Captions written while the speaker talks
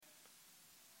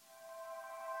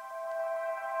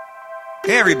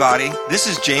Hey everybody, this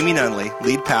is Jamie Nunley,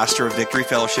 lead pastor of Victory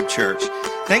Fellowship Church.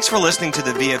 Thanks for listening to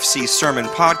the VFC Sermon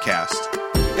Podcast.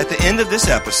 At the end of this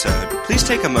episode, please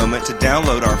take a moment to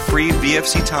download our free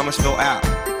VFC Thomasville app,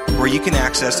 where you can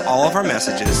access all of our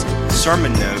messages,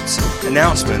 sermon notes,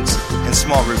 announcements, and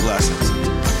small group lessons.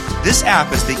 This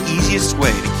app is the easiest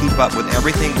way to keep up with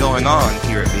everything going on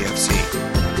here at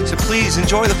VFC. So please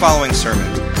enjoy the following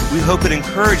sermon. We hope it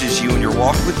encourages you in your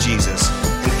walk with Jesus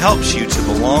and helps you to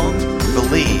belong,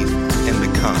 believe,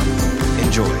 and become.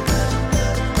 Enjoy.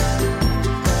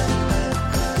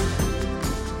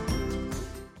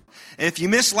 If you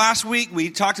missed last week, we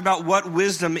talked about what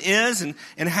wisdom is and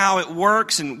how it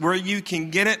works and where you can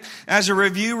get it. As a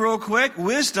review real quick,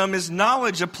 wisdom is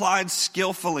knowledge applied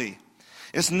skillfully.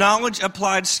 It's knowledge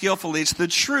applied skillfully. It's the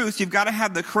truth. You've got to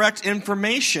have the correct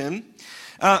information.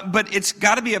 But it's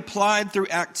got to be applied through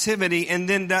activity, and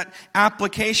then that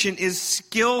application is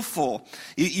skillful.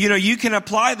 You can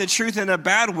apply the truth in a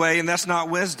bad way, and that's not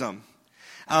wisdom.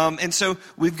 And so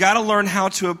we've got to learn how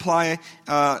to apply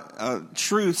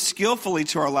truth skillfully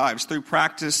to our lives through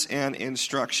practice and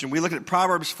instruction. We look at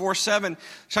Proverbs 4:7,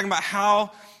 talking about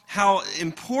how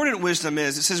important wisdom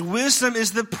is. It says wisdom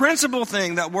is the principal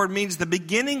thing. That word means the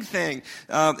beginning thing.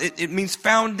 It means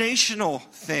foundational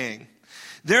thing.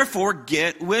 Therefore,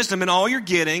 get wisdom. And all you're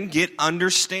getting, get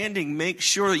understanding. Make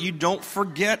sure that you don't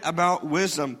forget about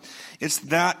wisdom. It's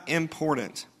that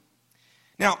important.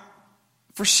 Now,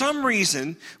 for some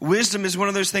reason, wisdom is one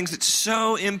of those things that's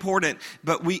so important,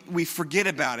 but we forget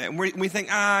about it. And we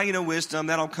think, wisdom,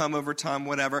 that'll come over time,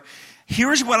 whatever.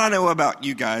 Here's what I know about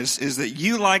you guys, is that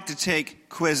you like to take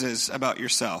quizzes about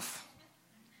yourself.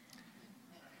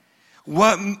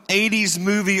 What 80s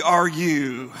movie are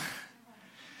you?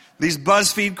 These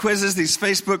BuzzFeed quizzes, these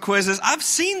Facebook quizzes. I've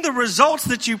seen the results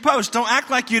that you post. Don't act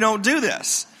like you don't do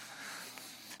this.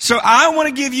 So I want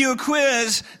to give you a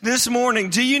quiz this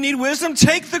morning. Do you need wisdom?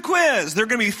 Take the quiz. There are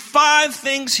going to be 5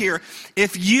 things here.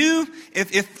 If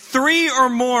 3 or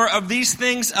more of these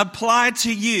things apply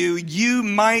to you, you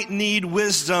might need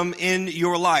wisdom in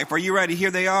your life. Are you ready?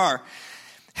 Here they are.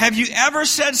 Have you ever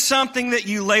said something that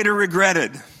you later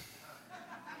regretted?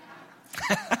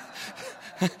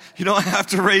 You don't have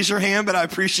to raise your hand, but I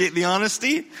appreciate the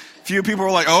honesty. A few people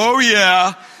were like, oh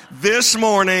yeah, this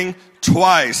morning,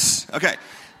 twice. Okay,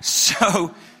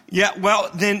 so,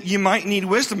 then you might need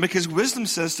wisdom, because wisdom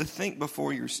says to think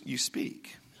before you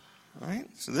speak. All right,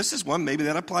 so this is one, maybe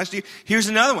that applies to you. Here's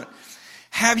another one.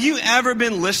 Have you ever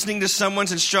been listening to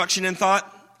someone's instruction and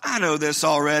thought, I know this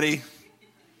already?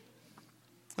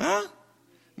 Huh?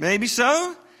 Maybe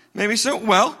so.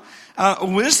 Well,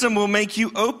 wisdom will make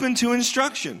you open to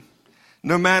instruction,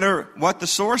 no matter what the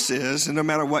source is and no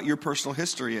matter what your personal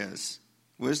history is.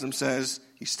 Wisdom says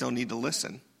you still need to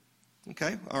listen.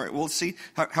 Okay? All right, we'll see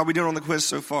how we doing on the quiz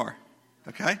so far.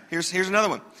 Okay? Here's another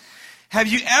one. Have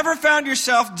you ever found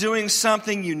yourself doing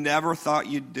something you never thought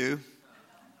you'd do?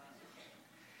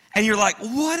 And you're like,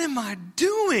 what am I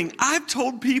doing? I've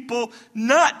told people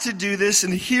not to do this,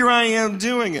 and here I am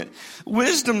doing it.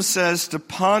 Wisdom says to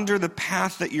ponder the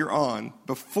path that you're on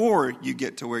before you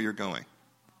get to where you're going.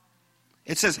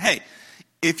 It says, hey,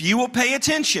 if you will pay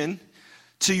attention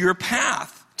to your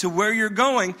path, to where you're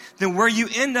going, then where you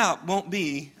end up won't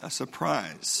be a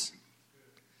surprise.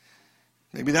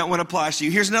 Maybe that one applies to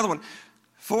you. Here's another one.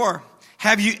 4,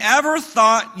 have you ever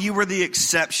thought you were the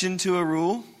exception to a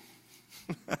rule?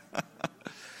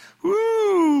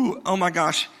 Woo! Oh my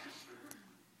gosh.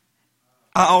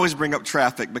 I always bring up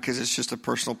traffic because it's just a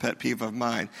personal pet peeve of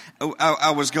mine.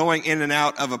 I was going in and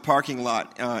out of a parking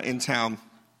lot in town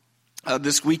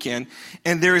this weekend,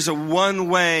 and there is a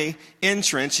one-way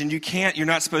entrance, and you're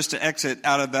not supposed to exit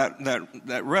out of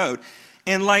that road.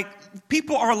 And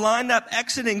people are lined up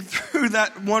exiting through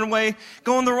that one way,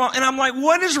 going the wrong. And I'm like,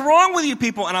 what is wrong with you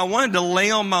people? And I wanted to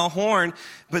lay on my horn,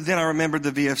 but then I remembered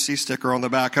the VFC sticker on the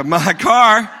back of my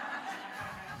car.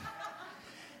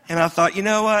 And I thought, you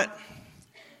know what?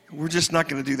 We're just not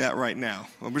going to do that right now.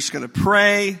 We're just going to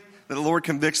pray that the Lord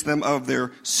convicts them of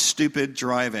their stupid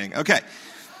driving. Okay.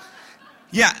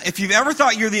 Yeah, if you've ever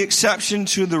thought you're the exception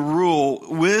to the rule,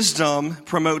 wisdom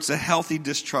promotes a healthy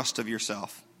distrust of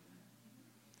yourself.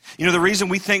 You know, the reason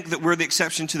we think that we're the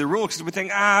exception to the rule is because we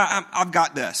think, I've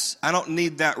got this. I don't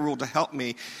need that rule to help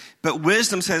me. But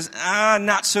wisdom says,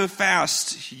 not so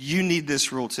fast. You need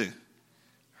this rule too.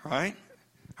 All right?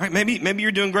 All right, maybe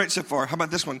you're doing great so far. How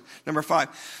about this one? Number 5.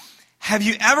 Have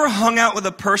you ever hung out with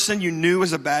a person you knew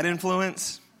was a bad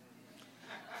influence?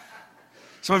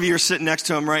 Some of you are sitting next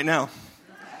to him right now.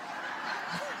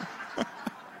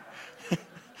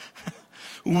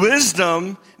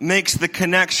 Wisdom makes the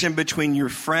connection between your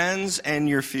friends and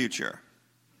your future.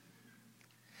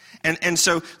 And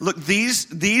so, look,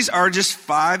 these are just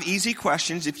 5 easy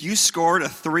questions. If you scored a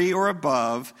 3 or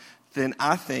above, then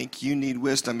I think you need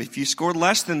wisdom. If you scored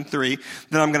less than 3,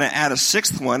 then I'm going to add a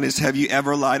 6th one, is have you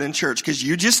ever lied in church? Because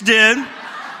you just did,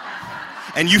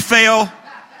 and you fail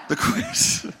the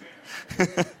quiz.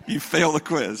 You fail the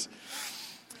quiz.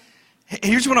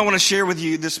 Here's what I want to share with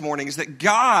you this morning, is that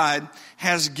God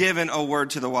has given a word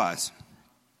to the wise.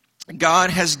 God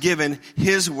has given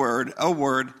his word, a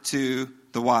word to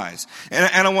the wise.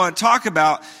 And I want to talk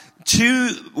about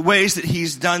 2 ways that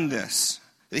he's done this,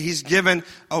 that he's given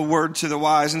a word to the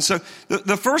wise. And so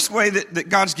the first way that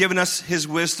God's given us his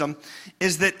wisdom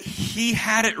is that he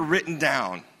had it written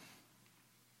down.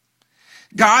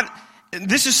 God,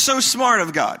 this is so smart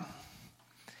of God.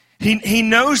 He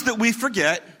knows that we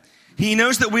forget. He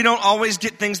knows that we don't always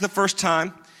get things the first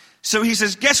time. So he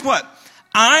says, guess what?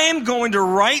 I am going to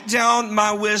write down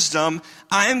my wisdom.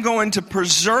 I am going to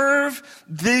preserve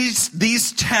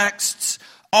these texts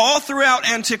all throughout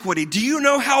antiquity. Do you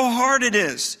know how hard it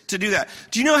is to do that?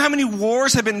 Do you know how many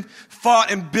wars have been fought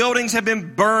and buildings have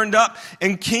been burned up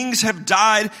and kings have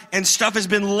died and stuff has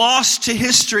been lost to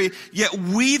history? Yet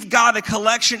we've got a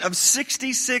collection of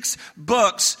 66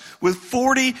 books with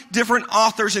 40 different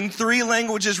authors in 3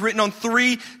 languages written on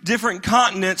 3 different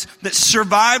continents that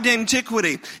survived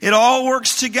antiquity. It all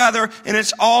works together and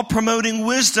it's all promoting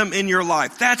wisdom in your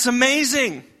life. That's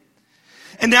amazing.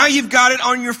 And now you've got it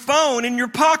on your phone, in your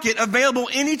pocket, available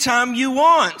anytime you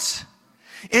want.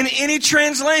 In any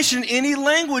translation, any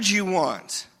language you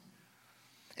want.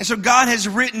 And so God has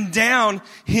written down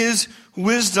his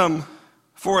wisdom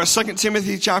for us. 2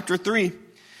 Timothy chapter 3,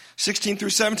 16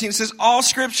 through 17 says, all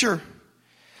scripture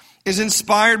is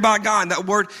inspired by God. That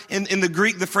word in the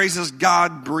Greek, the phrase is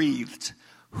God breathed.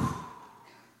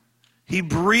 He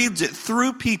breathed it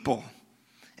through people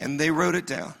and they wrote it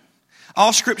down.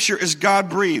 All scripture is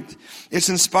God-breathed. It's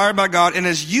inspired by God and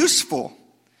is useful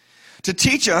to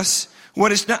teach us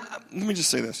what is not. Let me just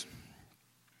say this.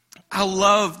 I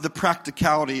love the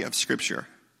practicality of scripture.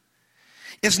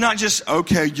 It's not just,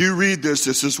 okay, you read this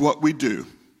is what we do.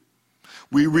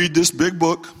 We read this big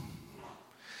book,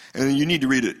 and you need to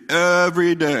read it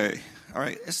every day. All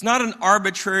right? It's not an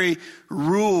arbitrary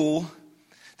rule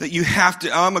that you have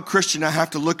to, I'm a Christian, I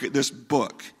have to look at this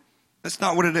book. That's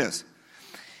not what it is.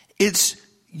 It's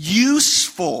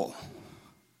useful.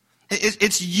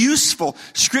 It's useful.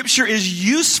 Scripture is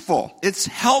useful. It's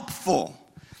helpful.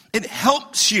 It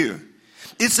helps you.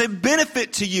 It's a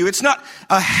benefit to you. It's not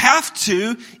a have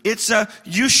to. It's a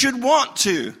you should want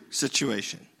to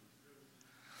situation.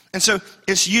 And so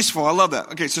it's useful. I love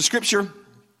that. Okay, so Scripture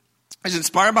is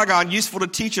inspired by God, useful to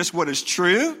teach us what is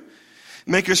true,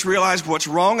 make us realize what's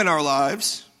wrong in our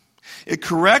lives. It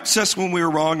corrects us when we're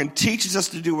wrong and teaches us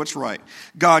to do what's right.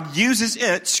 God uses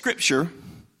it, Scripture,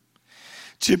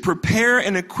 to prepare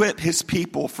and equip his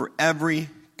people for every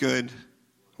good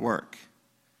work.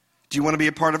 Do you want to be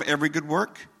a part of every good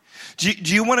work? Do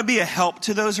you want to be a help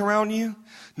to those around you?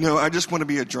 No, I just want to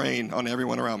be a drain on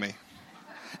everyone around me.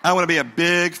 I want to be a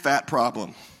big fat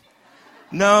problem.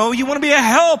 No, you want to be a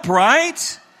help,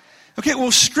 right? Okay,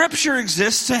 well, Scripture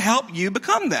exists to help you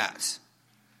become that.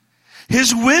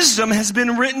 His wisdom has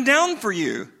been written down for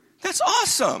you. That's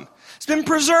awesome. It's been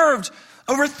preserved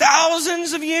over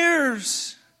thousands of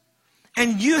years.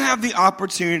 And you have the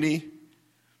opportunity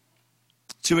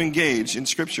to engage in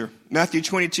Scripture. Matthew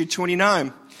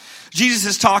 22:29. Jesus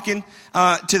is talking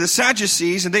to the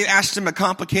Sadducees, and they asked him a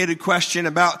complicated question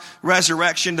about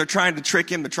resurrection. They're trying to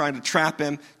trick him. They're trying to trap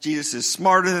him. Jesus is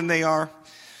smarter than they are.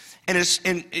 And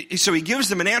so he gives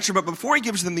them an answer, but before he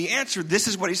gives them the answer, this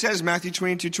is what he says, Matthew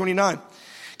 22:29.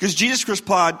 Because Jesus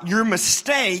replied, your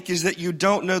mistake is that you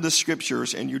don't know the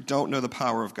Scriptures and you don't know the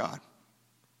power of God.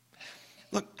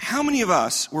 Look, how many of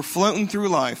us were floating through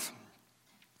life?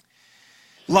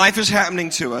 Life is happening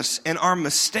to us, and our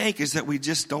mistake is that we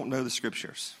just don't know the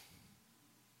Scriptures.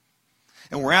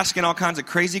 And we're asking all kinds of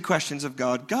crazy questions of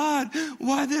God. God,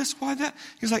 why this, why that?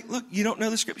 He's like, look, you don't know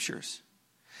the Scriptures.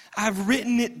 I've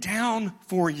written it down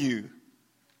for you.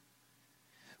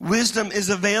 Wisdom is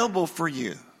available for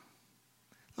you.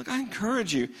 Look, I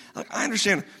encourage you. Look, I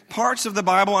understand parts of the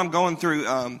Bible I'm going through.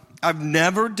 I've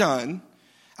read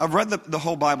the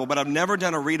whole Bible, but I've never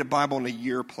done a read a Bible in a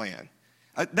year plan.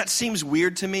 That seems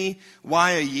weird to me.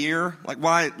 Why a year?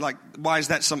 Why is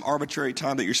that some arbitrary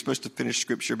time that you're supposed to finish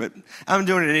Scripture? But I'm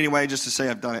doing it anyway just to say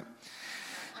I've done it.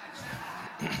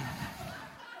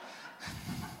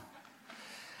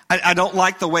 I don't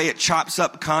like the way it chops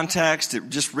up context. I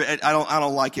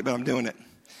don't like it, but I'm doing it.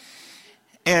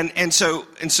 And so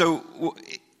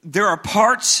there are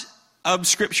parts of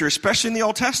Scripture, especially in the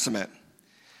Old Testament,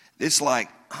 it's like,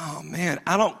 oh man,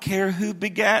 I don't care who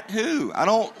begat who.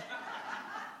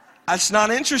 That's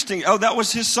not interesting. Oh, that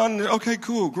was his son. Okay,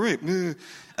 cool, great.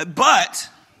 But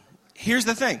here's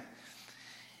the thing.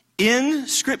 In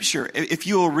Scripture, if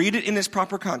you will read it in its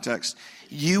proper context,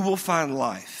 you will find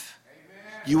life.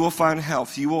 You will find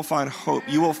health. You will find hope.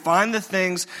 You will find the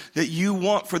things that you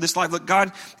want for this life. Look,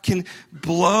 God can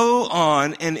blow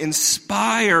on and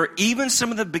inspire even some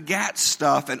of the begat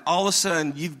stuff, and all of a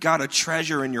sudden you've got a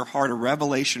treasure in your heart, a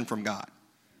revelation from God.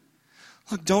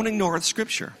 Look, don't ignore the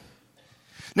Scripture.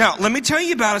 Now, let me tell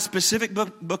you about a specific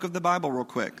book of the Bible real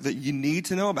quick that you need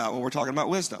to know about when we're talking about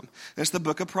wisdom. It's the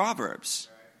book of Proverbs.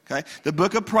 Okay? The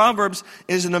book of Proverbs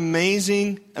is an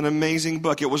amazing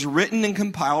book. It was written and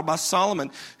compiled by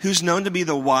Solomon, who's known to be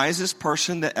the wisest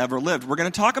person that ever lived. We're going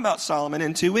to talk about Solomon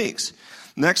in 2 weeks.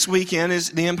 Next weekend is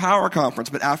the Empower Conference,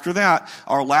 but after that,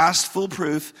 our last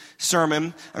foolproof sermon,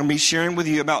 I'm going to be sharing with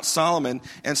you about Solomon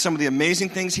and some of the amazing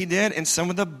things he did and some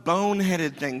of the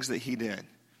boneheaded things that he did.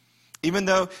 Even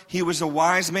though he was a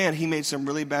wise man, he made some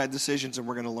really bad decisions, and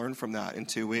we're going to learn from that in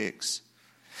 2 weeks.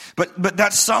 But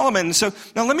that's Solomon. So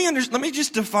now let me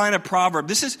just define a proverb.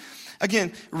 This is,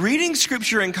 again, reading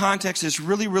Scripture in context is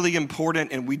really, really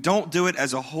important, and we don't do it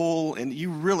as a whole, and you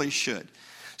really should.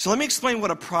 So let me explain what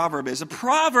a proverb is. A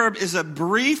proverb is a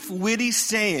brief, witty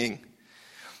saying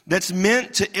that's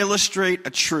meant to illustrate a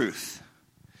truth.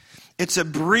 It's a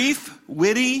brief,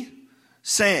 witty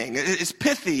saying. It's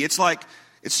pithy.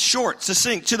 It's short,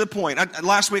 succinct, to the point.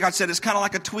 Last week I said it's kind of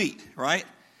like a tweet, right?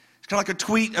 It's kind of like a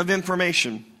tweet of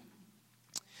information.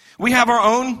 We have our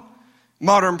own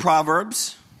modern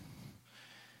proverbs.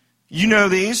 You know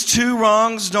these. 2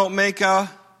 wrongs don't make a... All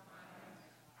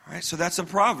right, so that's a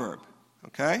proverb,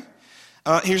 okay?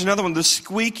 Here's another one. The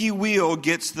squeaky wheel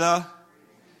gets the...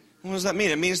 What does that mean?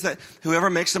 It means that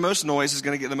whoever makes the most noise is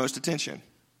going to get the most attention,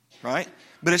 right?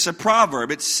 But it's a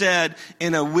proverb. It's said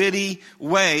in a witty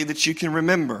way that you can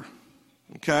remember.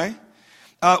 Okay?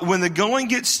 When the going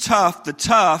gets tough, the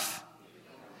tough...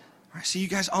 All right, so you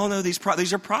guys all know these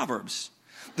are proverbs.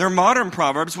 They're modern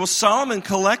proverbs. Well, Solomon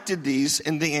collected these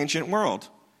in the ancient world.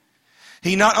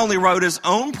 He not only wrote his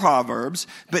own proverbs,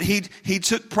 but he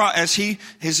took, as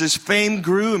his fame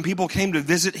grew and people came to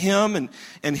visit him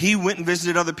and he went and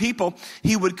visited other people,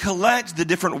 he would collect the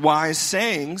different wise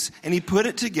sayings and he put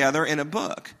it together in a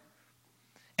book.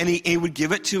 And he would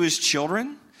give it to his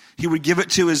children. He would give it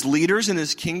to his leaders in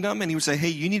his kingdom, and he would say, hey,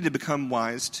 you need to become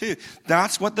wise too.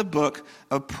 That's what the book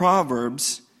of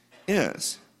Proverbs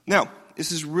is. Now,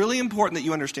 this is really important that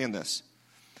you understand this.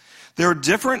 There are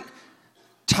different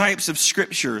types of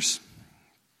scriptures.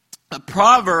 A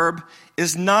proverb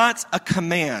is not a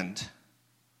command.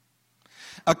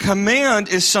 A command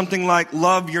is something like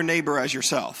love your neighbor as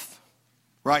yourself.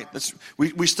 Right?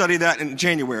 We studied that in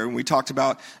January when we talked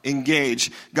about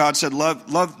engage. God said,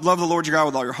 love the Lord your God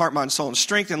with all your heart, mind, soul, and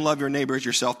strength, and love your neighbor as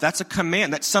yourself. That's a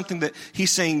command. That's something that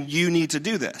he's saying you need to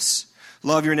do this.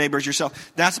 Love your neighbor as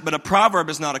yourself. But a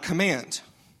proverb is not a command.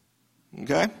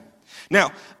 Okay?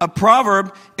 Now, a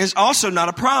proverb is also not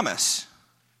a promise.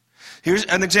 Here's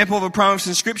an example of a promise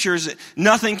in Scripture is that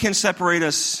nothing can separate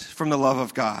us from the love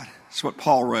of God. That's what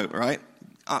Paul wrote, right?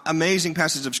 Amazing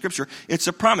passage of Scripture. It's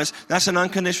a promise. That's an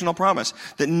unconditional promise.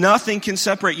 That nothing can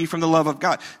separate you from the love of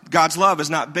God. God's love is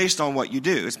not based on what you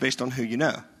do. It's based on who you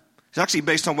know. It's actually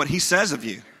based on what he says of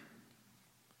you.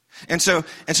 And so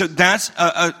that's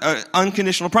an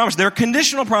unconditional promise. There are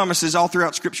conditional promises all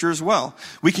throughout Scripture as well.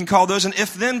 We can call those an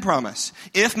if-then promise.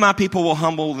 If my people will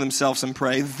humble themselves and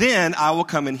pray, then I will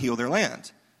come and heal their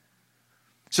land.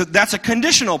 So that's a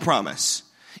conditional promise.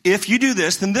 If you do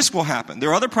this, then this will happen. There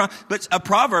are other but a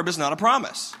proverb is not a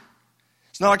promise.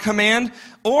 It's not a command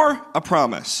or a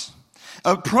promise.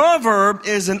 A proverb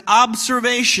is an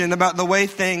observation about the way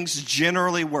things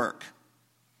generally work.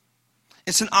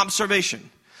 It's an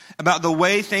observation about the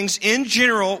way things in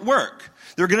general work.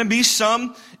 There are going to be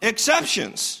some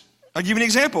exceptions. I'll give you an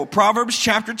example. Proverbs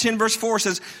chapter 10 verse 4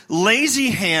 says, lazy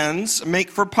hands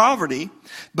make for poverty,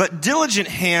 but diligent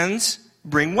hands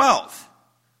bring wealth.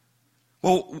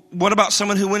 Well, what about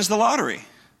someone who wins the lottery?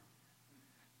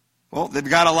 Well, they've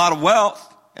got a lot of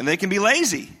wealth and they can be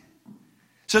lazy.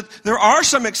 So there are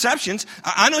some exceptions.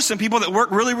 I know some people that work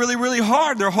really, really, really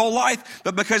hard their whole life,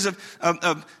 but because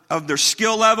of their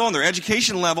skill level and their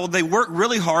education level, they work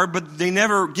really hard, but they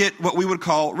never get what we would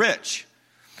call rich.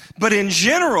 But in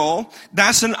general,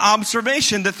 that's an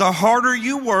observation that the harder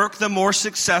you work, the more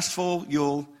successful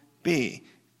you'll be.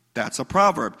 That's a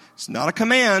proverb. It's not a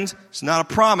command. It's not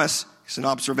a promise. It's an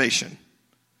observation.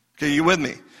 Okay, you with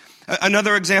me?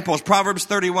 Another example is Proverbs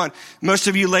 31. Most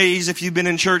of you ladies, if you've been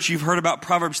in church, you've heard about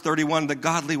Proverbs 31, the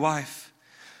godly wife.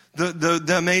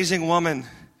 the amazing woman?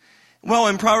 Well,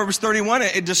 in Proverbs 31,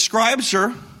 it describes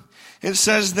her. It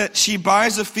says that she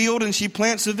buys a field and she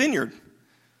plants a vineyard.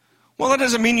 Well, that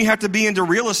doesn't mean you have to be into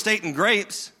real estate and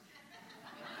grapes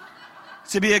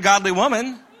to be a godly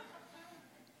woman.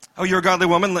 Oh, you're a godly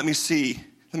woman? Let me see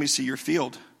your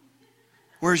field.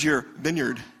 Where's your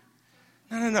vineyard?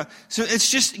 No. So it's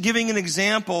just giving an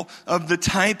example of the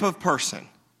type of person,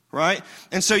 right?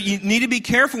 And so you need to be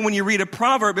careful when you read a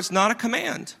proverb. It's not a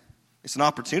command. It's an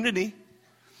opportunity.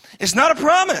 It's not a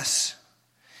promise.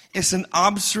 It's an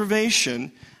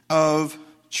observation of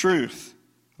truth.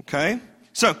 Okay?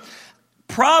 So,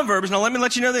 Proverbs, now let me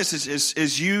let you know this.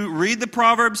 As you read the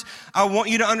Proverbs, I want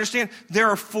you to understand there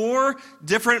are 4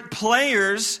 different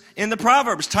players in the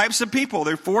Proverbs, types of people.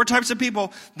 There are 4 types of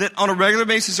people that on a regular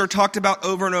basis are talked about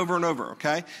over and over and over,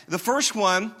 okay? The first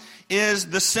one is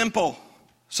the simple.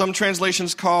 Some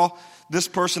translations call this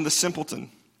person the simpleton.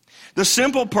 The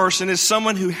simple person is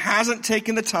someone who hasn't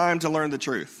taken the time to learn the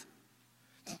truth.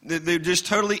 They're just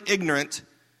totally ignorant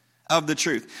of the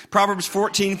truth. Proverbs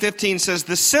 14:15 says,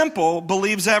 the simple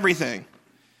believes everything,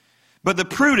 but the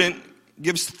prudent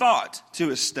gives thought to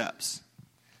his steps.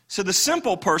 So the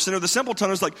simple person or the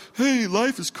simpleton is like, hey,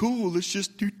 life is cool. Let's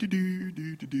just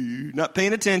do. Not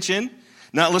paying attention,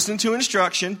 not listening to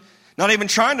instruction, not even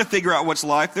trying to figure out what's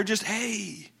life. They're just,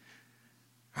 hey,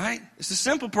 right? It's a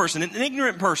simple person, an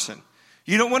ignorant person.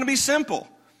 You don't want to be simple.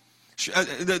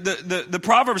 The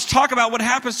Proverbs talk about what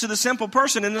happens to the simple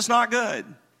person, and it's not good.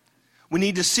 We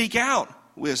need to seek out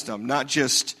wisdom, not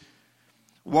just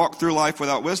walk through life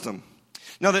without wisdom.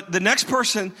 Now, the next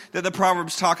person that the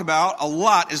Proverbs talk about a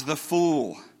lot is the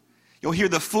fool. You'll hear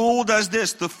the fool does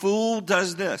this, the fool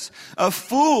does this. A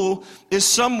fool is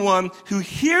someone who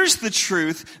hears the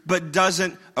truth but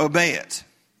doesn't obey it.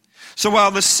 So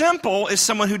while the simple is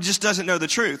someone who just doesn't know the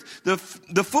truth, the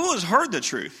fool has heard the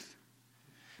truth.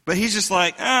 But he's just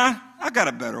like, I got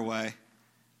a better way.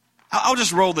 I'll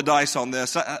just roll the dice on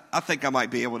this. I think I might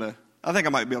be able to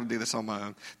do this on my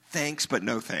own. Thanks, but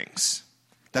no thanks.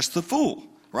 That's the fool,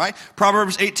 right?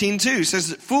 Proverbs 18:2 says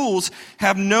that fools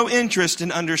have no interest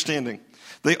in understanding.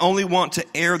 They only want to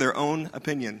air their own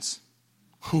opinions.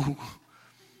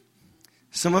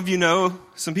 Some of you know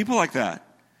some people like that.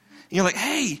 And you're like,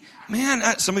 hey,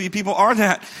 man, some of you people are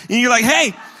that. And you're like,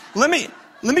 hey, let me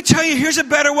tell you, here's a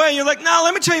better way. And you're like, no,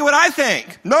 let me tell you what I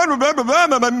think. No,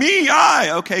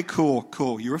 I. Okay,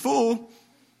 cool. You're a fool.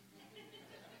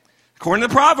 According to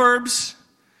the Proverbs,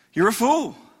 you're a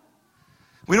fool.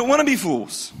 We don't want to be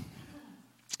fools.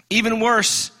 Even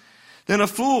worse than a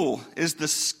fool is the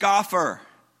scoffer.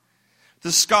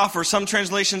 The scoffer. Some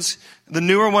translations, the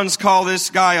newer ones call this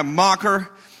guy a mocker.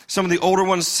 Some of the older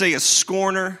ones say a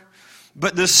scorner.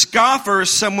 But the scoffer is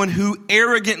someone who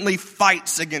arrogantly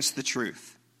fights against the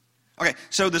truth. Okay,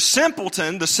 so the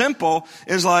simpleton, the simple,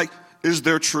 is like, is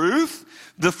there truth?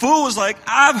 The fool is like,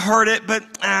 I've heard it, but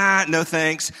no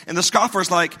thanks. And the scoffer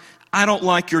is like, I don't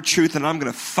like your truth and I'm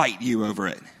going to fight you over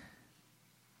it.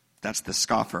 That's the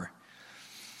scoffer.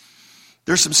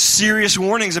 There's some serious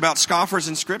warnings about scoffers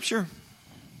in Scripture.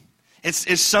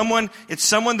 It's someone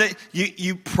that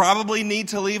you probably need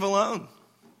to leave alone.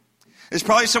 It's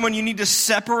probably someone you need to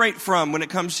separate from when it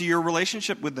comes to your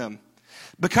relationship with them.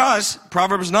 Because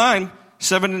Proverbs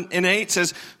 9:7-8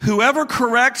 says, whoever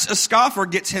corrects a scoffer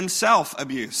gets himself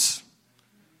abuse.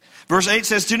 Verse 8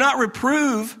 says, do not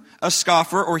reprove a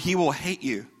scoffer or he will hate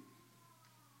you.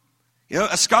 You know,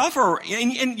 a scoffer,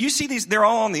 and you see these, they're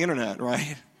all on the internet,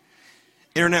 right?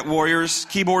 Internet warriors,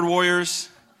 keyboard warriors.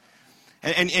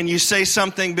 And you say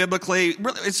something biblically,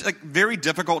 it's like very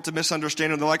difficult to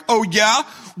misunderstand. And they're like, oh yeah?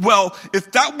 Well,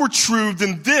 if that were true,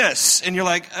 then this. And you're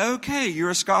like, okay,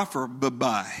 you're a scoffer.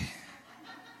 Bye-bye.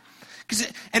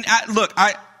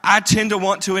 I tend to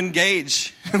want to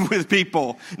engage with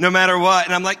people no matter what.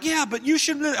 And I'm like, yeah, but you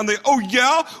should. I'm like, oh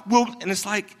yeah? Well, and it's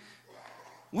like,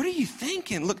 what are you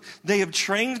thinking? Look, they have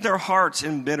trained their hearts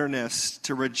in bitterness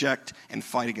to reject and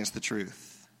fight against the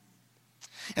truth.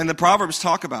 And the Proverbs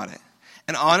talk about it.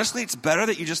 And honestly, it's better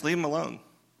that you just leave them alone.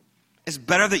 It's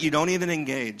better that you don't even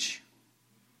engage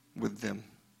with them.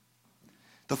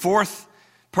 The fourth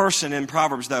person in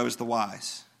Proverbs, though, is the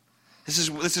wise. This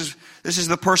is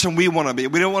the person we want to be.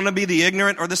 We don't want to be the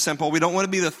ignorant or the simple. We don't want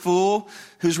to be the fool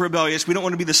who's rebellious. We don't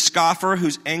want to be the scoffer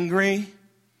who's angry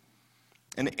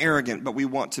and arrogant, but we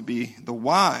want to be the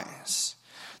wise.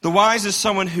 The wise is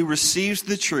someone who receives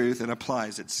the truth and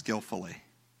applies it skillfully.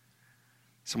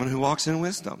 Someone who walks in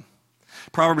wisdom.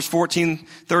 Proverbs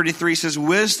 14:33 says,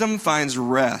 wisdom finds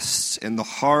rest in the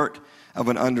heart of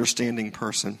an understanding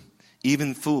person.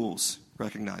 Even fools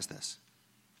recognize this.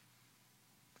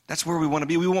 That's where we want to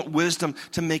be. We want wisdom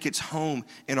to make its home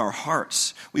in our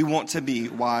hearts. We want to be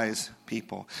wise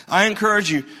people. I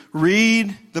encourage you,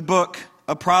 read the book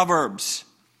of Proverbs.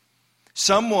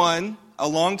 Someone a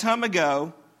long time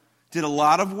ago did a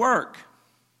lot of work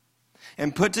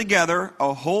and put together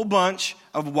a whole bunch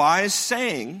of wise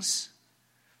sayings,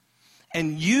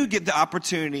 and you get the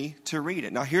opportunity to read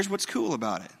it. Now, here's what's cool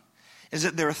about it, is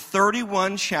that there are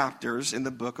 31 chapters in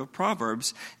the book of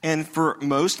Proverbs, and for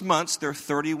most months, there are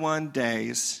 31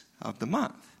 days of the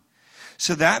month.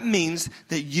 So that means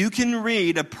that you can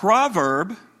read a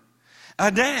proverb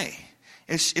a day.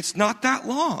 It's not that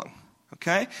long,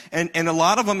 okay? And a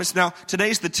lot of them,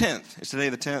 today's the 10th. Is today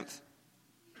the 10th?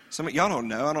 Some of y'all don't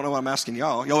know. I don't know why I'm asking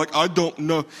y'all. Y'all like, I don't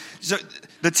know. So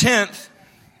the 10th,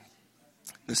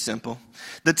 it's simple.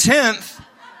 The 10th,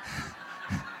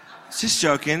 just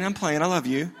joking. I'm playing. I love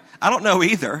you. I don't know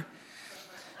either.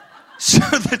 So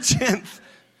the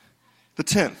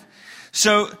 10th.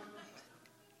 So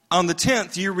on the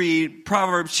 10th, you read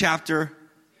Proverbs chapter.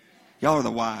 Y'all are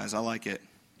the wise. I like it.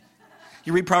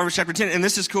 You read Proverbs chapter 10, and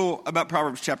this is cool about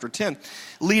Proverbs chapter 10.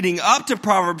 Leading up to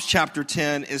Proverbs chapter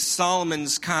 10 is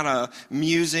Solomon's kind of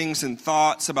musings and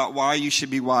thoughts about why you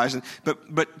should be wise.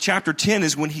 But chapter 10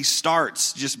 is when he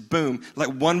starts, just boom, like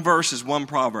one verse is one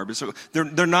proverb. So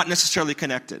they're not necessarily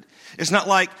connected. It's not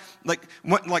like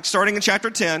starting in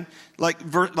chapter 10, like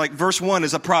verse 1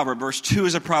 is a proverb, verse 2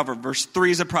 is a proverb, verse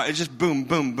 3 is a proverb. It's just boom,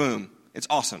 boom, boom. It's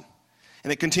awesome.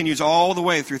 And it continues all the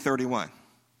way through 31.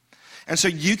 And so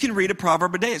you can read a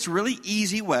proverb a day. It's a really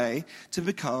easy way to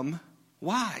become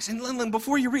wise. And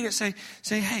before you read it, say,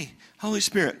 hey, Holy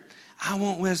Spirit, I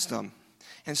want wisdom.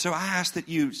 And so I ask that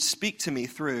you speak to me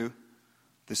through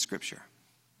this scripture.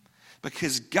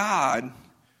 Because God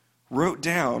wrote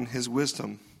down his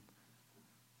wisdom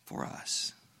for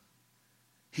us.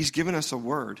 He's given us a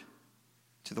word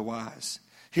to the wise.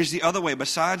 Here's the other way,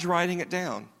 besides writing it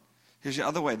down. Here's the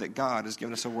other way that God has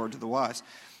given us a word to the wise,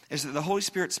 is that the Holy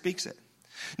Spirit speaks it.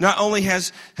 Not only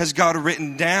has God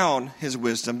written down his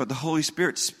wisdom, but the Holy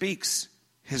Spirit speaks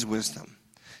his wisdom.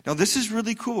 Now, this is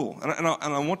really cool, and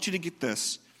I want you to get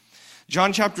this.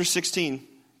 John chapter 16,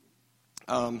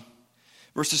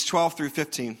 verses 12 through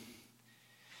 15.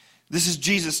 This is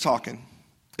Jesus talking.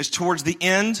 It's towards the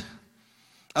end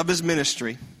of his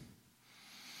ministry,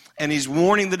 and he's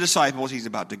warning the disciples he's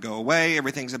about to go away,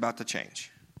 everything's about to change.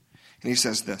 And he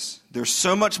says this, there's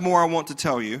so much more I want to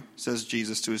tell you, says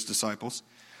Jesus to his disciples,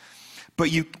 but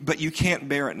you can't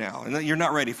bear it now, and you're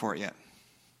not ready for it yet.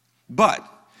 But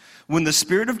when the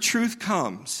Spirit of truth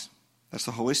comes, that's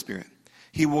the Holy Spirit,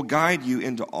 he will guide you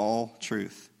into all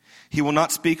truth. He will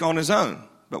not speak on his own,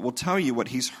 but will tell you what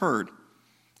he's heard.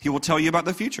 He will tell you about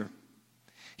the future.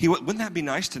 Wouldn't that be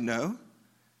nice to know?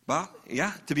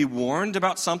 To be warned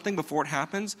about something before it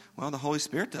happens? Well, the Holy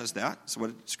Spirit does that. That's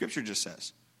what Scripture just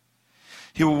says.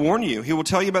 He will warn you. He will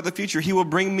tell you about the future. He will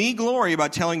bring me glory by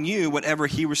telling you whatever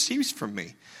he receives from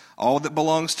me. All that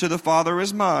belongs to the Father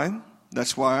is mine.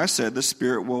 That's why I said the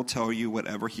Spirit will tell you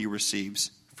whatever he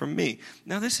receives from me.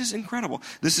 Now, this is incredible.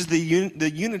 This is the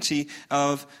unity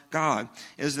of God,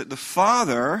 is that the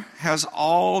Father has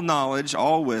all knowledge,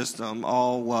 all wisdom,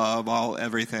 all love, all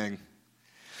everything.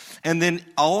 And then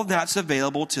all of that's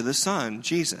available to the Son,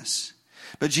 Jesus.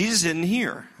 But Jesus isn't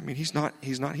here. I mean, he's not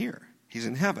here. He's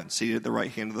in heaven, seated at the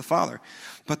right hand of the Father.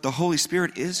 But the Holy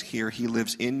Spirit is here. He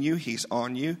lives in you. He's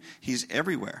on you. He's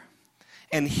everywhere.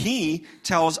 And he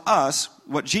tells us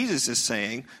what Jesus is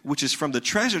saying, which is from the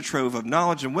treasure trove of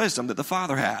knowledge and wisdom that the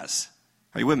Father has.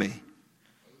 Are you with me?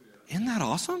 Isn't that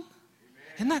awesome?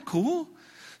 Isn't that cool?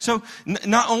 So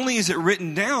not only is it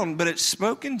written down, but it's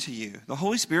spoken to you. The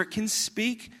Holy Spirit can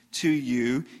speak to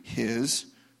you his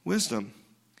wisdom.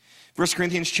 1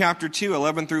 Corinthians chapter 2,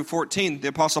 11 through 14, the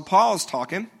Apostle Paul is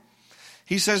talking.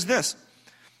 He says this,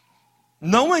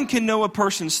 no one can know a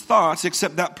person's thoughts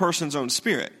except that person's own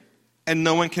spirit. And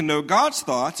no one can know God's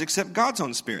thoughts except God's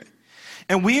own spirit.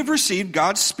 And we have received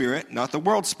God's Spirit, not the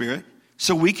world's spirit,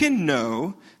 so we can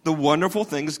know the wonderful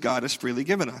things God has freely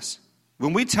given us.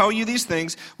 When we tell you these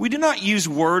things, we do not use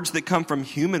words that come from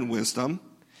human wisdom.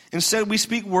 Instead, we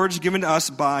speak words given to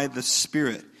us by the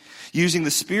Spirit, using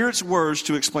the Spirit's words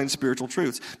to explain spiritual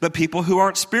truths. But people who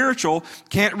aren't spiritual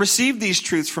can't receive these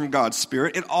truths from God's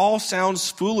Spirit. It all sounds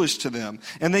foolish to them,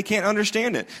 and they can't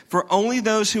understand it. For only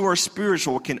those who are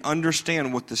spiritual can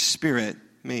understand what the Spirit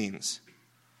means.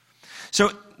 So,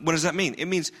 what does that mean? It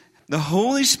means the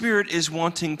Holy Spirit is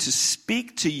wanting to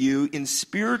speak to you in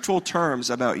spiritual terms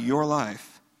about your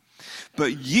life.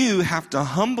 But you have to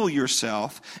humble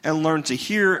yourself and learn to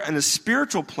hear in a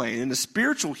spiritual plane, in a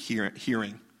spiritual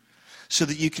hearing. so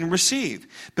that you can receive.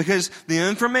 Because the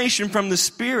information from the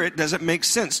Spirit doesn't make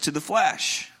sense to the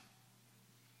flesh.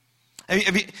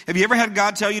 Have you ever had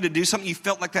God tell you to do something, you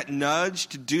felt like that nudge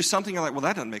to do something, you're like, well,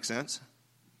 that doesn't make sense.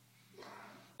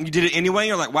 And you did it anyway,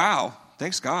 you're like, wow,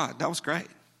 thanks God, that was great.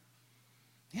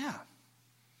 Yeah.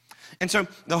 And so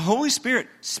the Holy Spirit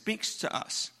speaks to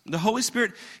us. The Holy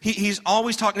Spirit, He's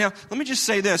always talking. Now, let me just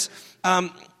say this.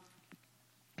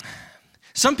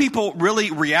 Some people really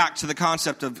react to the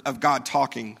concept of God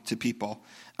talking to people.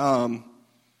 I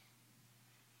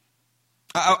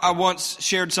once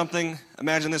shared something,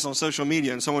 imagine this, on social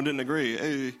media, and someone didn't agree.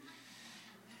 Hey.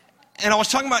 And I was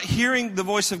talking about hearing the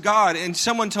voice of God, and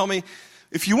someone told me,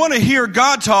 if you want to hear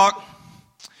God talk,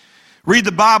 read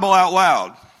the Bible out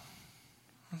loud.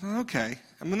 I thought, okay,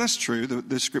 I mean, that's true.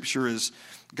 The Scripture is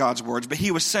God's words. But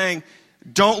he was saying,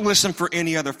 don't listen for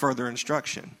any other further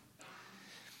instruction.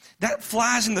 That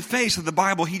flies in the face of the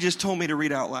Bible he just told me to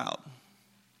read out loud.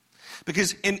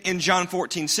 Because in John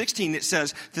 14:16, it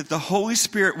says that the Holy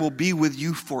Spirit will be with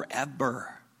you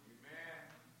forever.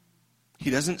 He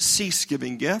doesn't cease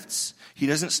giving gifts. He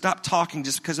doesn't stop talking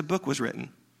just because a book was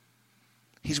written.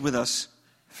 He's with us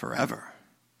forever.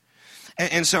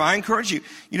 And so I encourage you,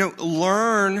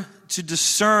 learn to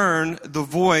discern the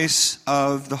voice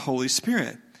of the Holy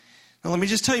Spirit. Now, let me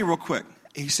just tell you real quick.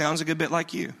 He sounds a good bit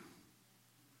like you.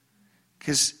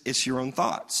 Because it's your own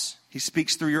thoughts. He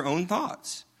speaks through your own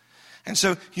thoughts. And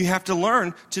so you have to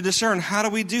learn to discern. How do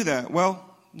we do that? Well,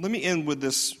 let me end with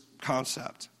this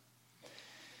concept.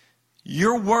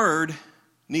 Your word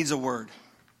needs a word.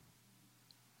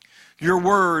 Your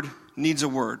word needs a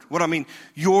word. What I mean,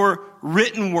 your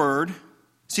written word.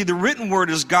 See, the written word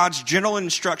is God's general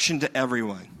instruction to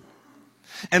everyone.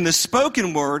 And the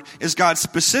spoken word is God's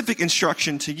specific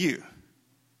instruction to you.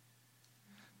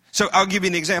 So I'll give you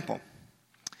an example.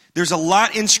 There's a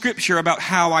lot in Scripture about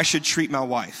how I should treat my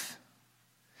wife.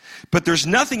 But there's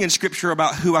nothing in Scripture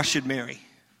about who I should marry.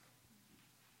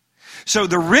 So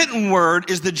the written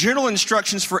word is the general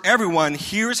instructions for everyone.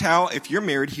 Here's how, if you're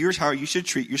married, here's how you should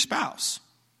treat your spouse.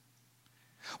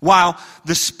 While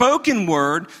the spoken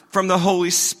word from the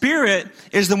Holy Spirit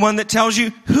is the one that tells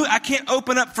you who. I can't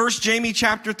open up 1 Jamie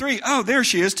chapter 3. Oh, there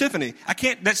she is, Tiffany. I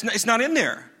can't, it's not in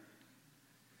there.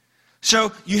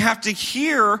 So you have to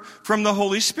hear from the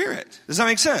Holy Spirit. Does that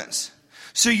make sense?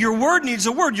 So your word needs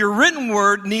a word. Your written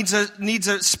word needs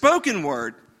a spoken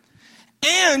word.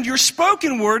 And your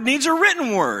spoken word needs a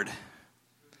written word.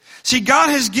 See, God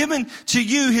has given to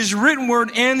you His written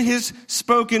word and His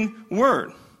spoken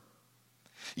word.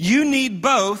 You need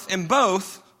both, and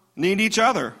both need each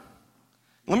other.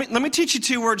 Let me teach you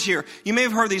two words here. You may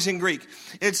have heard these in Greek.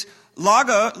 It's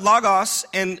logos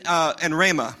and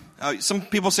rhema. Some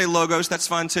people say logos. That's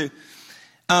fine too.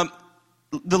 The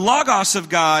logos of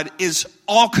God is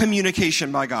all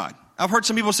communication by God. I've heard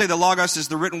some people say the logos is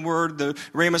the written word, the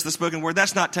rhema is the spoken word.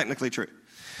 That's not technically true.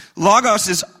 Logos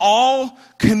is all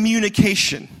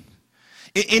communication.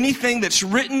 Anything that's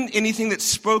written, anything that's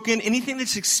spoken, anything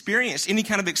that's experienced, any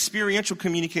kind of experiential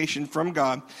communication from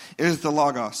God is the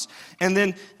logos. And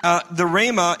then the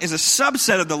rhema is a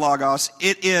subset of the logos.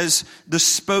 It is the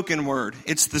spoken word.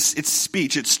 It's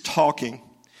speech. It's talking.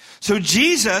 So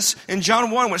Jesus, in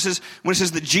John 1, when it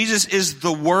says that Jesus is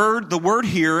the word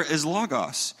here is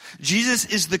logos. Jesus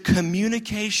is the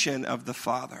communication of the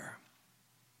Father.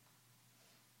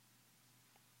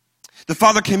 The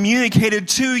Father communicated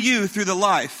to you through the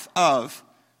life of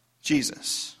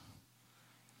Jesus.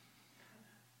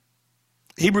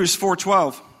 Hebrews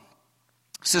 4:12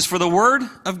 says, "For the word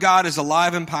of God is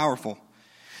alive and powerful.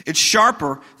 It's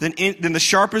sharper than the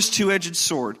sharpest two-edged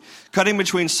sword, cutting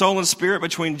between soul and spirit,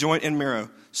 between joint and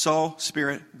marrow." Soul,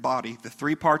 spirit, body, the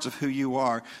three parts of who you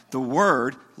are. The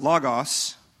word,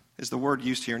 logos, is the word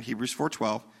used here in Hebrews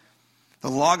 4:12. The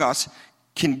logos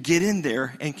can get in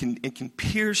there and can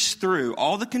pierce through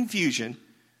all the confusion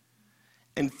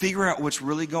and figure out what's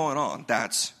really going on.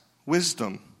 That's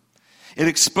wisdom. It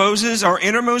exposes our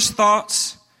innermost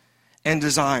thoughts and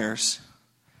desires.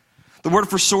 The word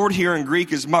for sword here in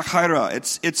Greek is machaira.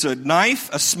 It's a knife,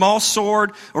 a small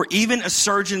sword, or even a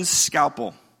surgeon's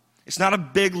scalpel. It's not a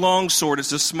big, long sword.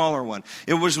 It's a smaller one.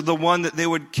 It was the one that they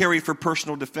would carry for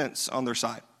personal defense on their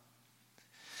side.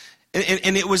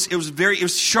 And it was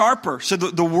sharper. So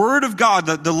the word of God,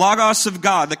 the logos of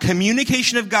God, the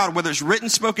communication of God, whether it's written,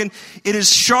 spoken, it is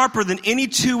sharper than any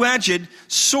two-edged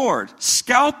sword,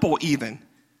 scalpel even.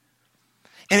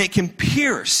 And it can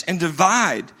pierce and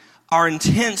divide our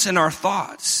intents and our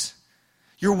thoughts.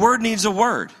 Your word needs a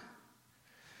word.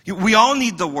 We all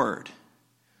need the word.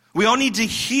 We all need to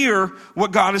hear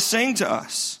what God is saying to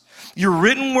us. Your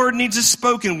written word needs a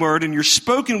spoken word, and your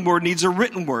spoken word needs a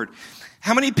written word.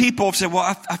 How many people have said,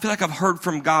 well, I feel like I've heard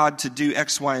from God to do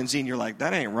X, Y, and Z, and you're like,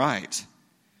 that ain't right.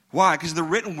 Why? Because the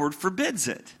written word forbids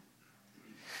it.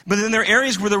 But then there are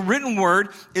areas where the written word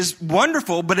is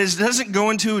wonderful, but it doesn't go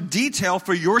into detail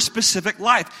for your specific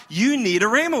life. You need a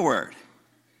Rhema word.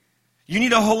 You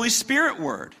need a Holy Spirit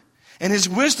word. And His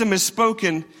wisdom is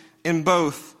spoken in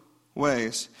both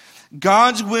ways.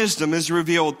 God's wisdom is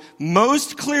revealed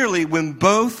most clearly when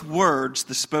both words,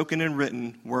 the spoken and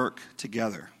written, work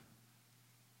together.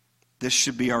 This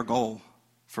should be our goal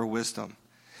for wisdom.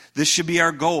 This should be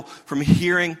our goal from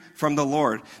hearing from the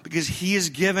Lord, because He has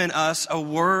given us a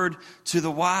word to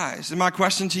the wise. And my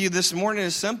question to you this morning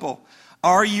is simple.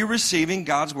 Are you receiving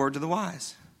God's word to the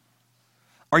wise?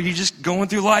 Are you just going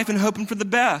through life and hoping for the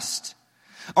best?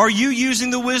 Are you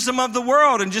using the wisdom of the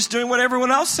world and just doing what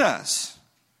everyone else says?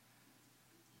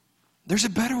 There's a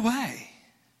better way.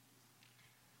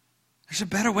 There's a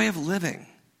better way of living.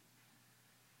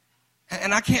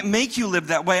 And I can't make you live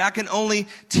that way. I can only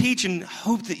teach and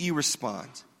hope that you respond.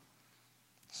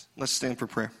 Let's stand for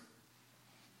prayer.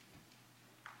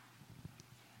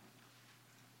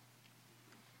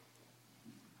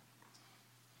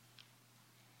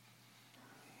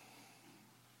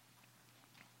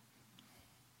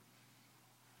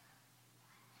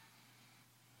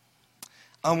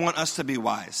 I want us to be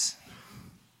wise.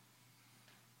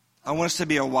 I want us to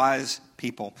be a wise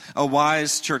people, a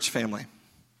wise church family.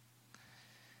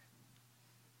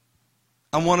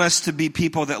 I want us to be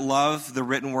people that love the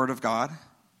written word of God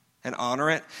and honor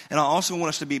it. And I also want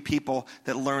us to be people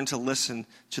that learn to listen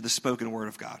to the spoken word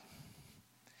of God.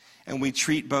 And we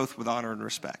treat both with honor and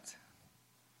respect.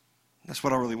 That's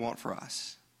what I really want for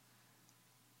us.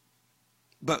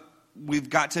 But we've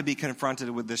got to be confronted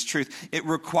with this truth. It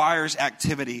requires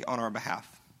activity on our behalf.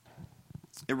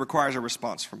 It requires a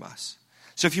response from us.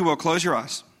 So if you will, close your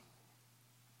eyes.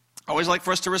 I always like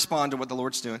for us to respond to what the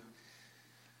Lord's doing.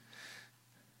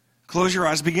 Close your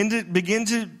eyes. Begin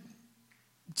to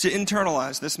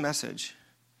internalize this message.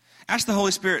 Ask the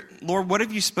Holy Spirit, Lord, what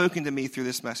have you spoken to me through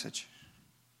this message?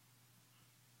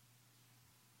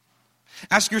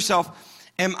 Ask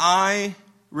yourself, am I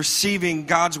receiving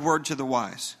God's word to the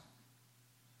wise?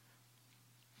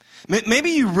 Maybe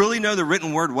you really know the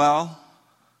written word well,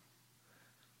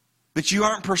 but you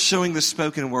aren't pursuing the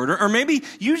spoken word. Or maybe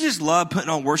you just love putting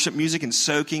on worship music and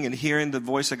soaking and hearing the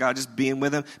voice of God, just being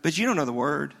with Him, but you don't know the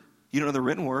word. You don't know the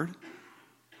written word.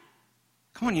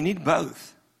 Come on, you need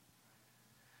both.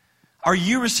 Are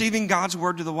you receiving God's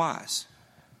word to the wise?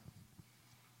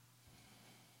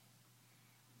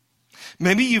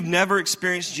 Maybe you've never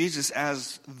experienced Jesus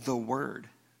as the Word,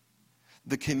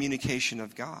 the communication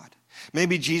of God.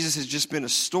 Maybe Jesus has just been a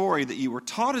story that you were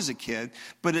taught as a kid,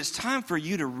 but it's time for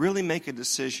you to really make a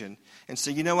decision and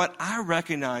say, you know what? I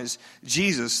recognize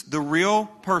Jesus, the real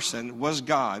person, was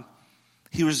God.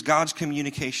 He was God's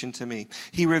communication to me.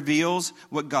 He reveals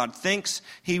what God thinks.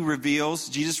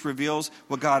 Jesus reveals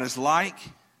what God is like.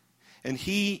 And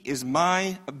He is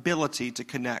my ability to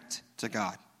connect to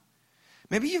God.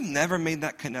 Maybe you've never made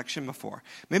that connection before.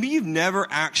 Maybe you've never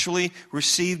actually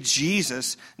received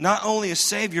Jesus, not only as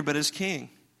Savior, but as King.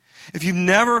 If you've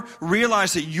never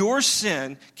realized that your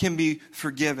sin can be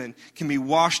forgiven, can be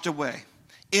washed away,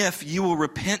 if you will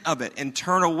repent of it and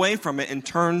turn away from it and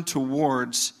turn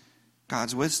towards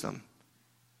God's wisdom.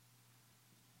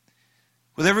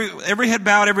 With every head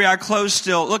bowed, every eye closed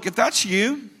still. Look, if that's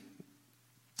you,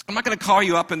 I'm not going to call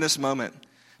you up in this moment.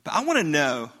 But I want to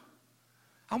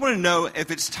know if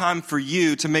it's time for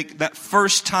you to make that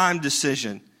first time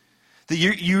decision. That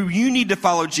you need to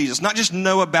follow Jesus. Not just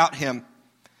know about Him.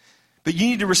 But you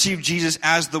need to receive Jesus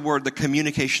as the Word, the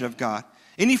communication of God.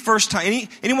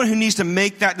 Anyone who needs to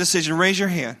make that decision, raise your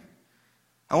hand.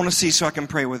 I want to see so I can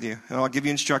pray with you. And I'll give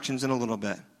you instructions in a little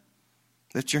bit.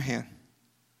 Lift your hand.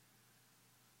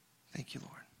 Thank you,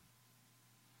 Lord.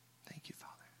 Thank you,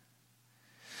 Father.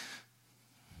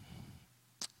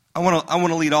 I want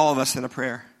to lead all of us in a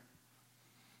prayer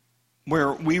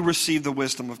where we receive the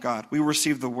wisdom of God. We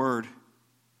receive the word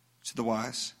to the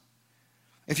wise.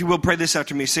 If you will, pray this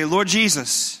after me. Say, Lord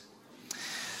Jesus,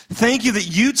 thank you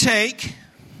that you take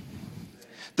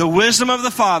the wisdom of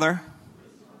the Father,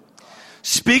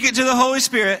 speak it to the Holy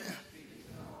Spirit,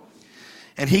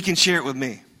 and He can share it with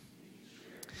me.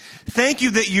 Thank you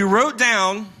that you wrote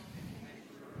down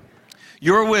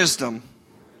your wisdom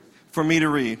for me to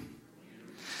read.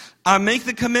 I make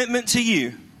the commitment to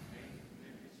you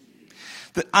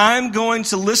that I'm going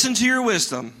to listen to your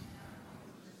wisdom,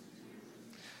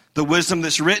 the wisdom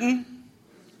that's written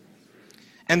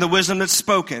and the wisdom that's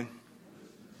spoken.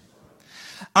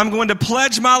 I'm going to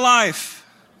pledge my life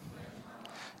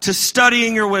to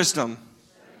studying your wisdom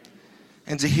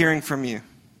and to hearing from you.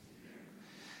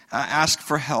 I ask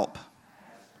for help.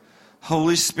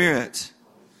 Holy Spirit,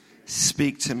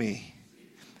 speak to me,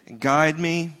 guide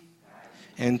me,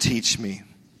 and teach me.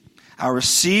 I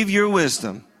receive your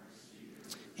wisdom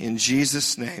in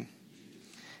Jesus' name.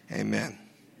 Amen.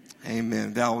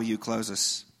 Amen. Val, will you close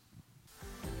us?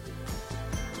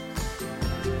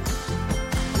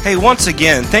 Hey, once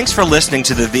again, thanks for listening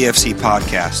to the VFC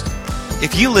podcast.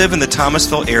 If you live in the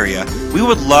Thomasville area, we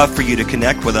would love for you to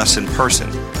connect with us in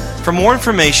person. For more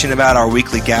information about our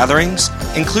weekly gatherings,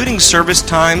 including service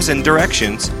times and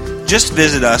directions, just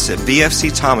visit us at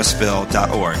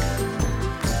vfcthomasville.org.